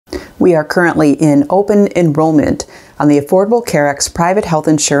We are currently in open enrollment on the Affordable Care Act's private health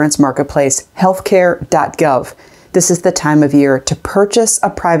insurance marketplace, HealthCare.Gov. This is the time of year to purchase a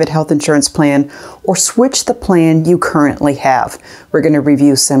private health insurance plan or switch the plan you currently have. We're going to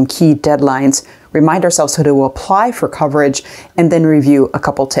review some key deadlines, remind ourselves how to apply for coverage, and then review a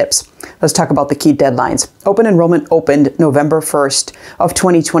couple tips. Let's talk about the key deadlines. Open enrollment opened November 1st of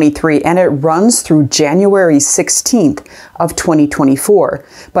 2023, and it runs through January 16th of 2024.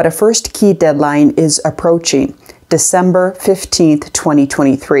 But a first key deadline is approaching. December 15th,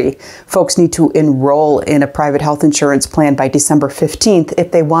 2023. Folks need to enroll in a private health insurance plan by December 15th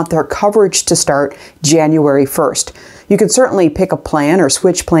if they want their coverage to start January 1st. You can certainly pick a plan or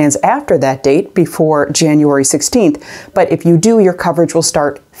switch plans after that date before January 16th, but if you do, your coverage will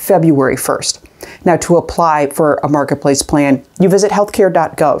start February 1st. Now, to apply for a marketplace plan, you visit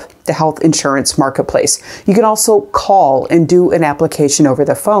HealthCare.Gov, the health insurance marketplace. You can also call and do an application over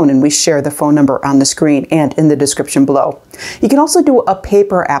the phone, and we share the phone number on the screen and in the description below. You can also do a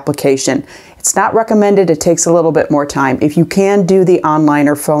paper application. It's not recommended. It takes a little bit more time. If you can do the online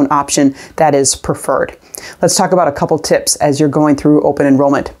or phone option, that is preferred. Let's talk about a couple tips as you're going through open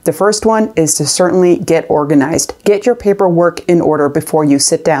enrollment. The first one is to certainly get organized. Get your paperwork in order before you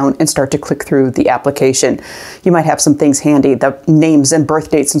sit down and start to click through the application. You might have some things handy, the names and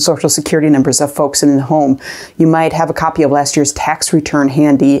birth dates and social security numbers of folks in the home. You might have a copy of last year's tax return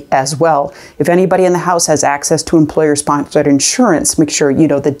handy as well. If anybody in the house has access to employer-sponsored insurance, make sure you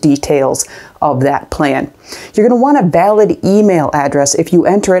know the details of that plan. You're going to want a valid email address if you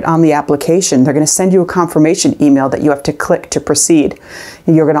enter it on the application. They're going to send you a confirmation email that you have to click to proceed.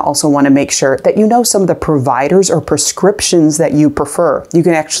 And you're going to also want to make sure that you know some of the providers or prescriptions that you prefer. You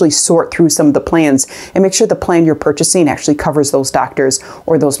can actually sort through some of the plans and make sure the plan you're purchasing actually covers those doctors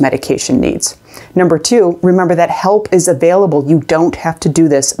or those medication needs. Number two, remember that help is available. You don't have to do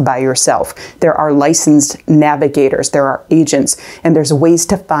this by yourself. There are licensed navigators, there are agents, and there's ways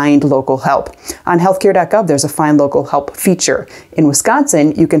to find local help. On HealthCare.Gov, there's a Find Local Help feature. In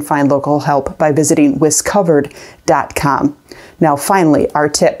Wisconsin, you can find local help by visiting wiscovered.com. Now, finally, our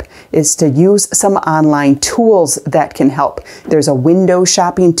tip is to use some online tools that can help. There's a window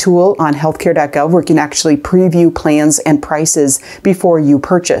shopping tool on HealthCare.Gov where you can actually preview plans and prices before you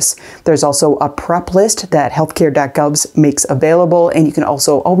purchase. There's also a prep list that HealthCare.Gov makes available, and you can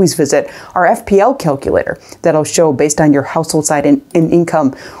also always visit our FPL calculator that'll show, based on your household size and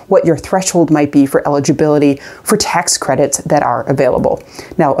income, what your threshold might be for eligibility for tax credits that are available.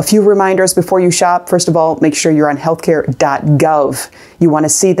 Now, a few reminders before you shop. First of all, make sure you're on HealthCare.Gov. You want to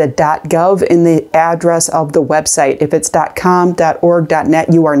see the .gov in the address of the website. If it's .com, .org,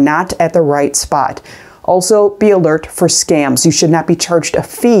 .net, you are not at the right spot. Also, be alert for scams. You should not be charged a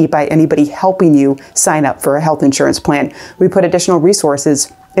fee by anybody helping you sign up for a health insurance plan. We put additional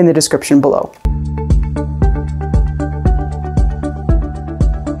resources in the description below.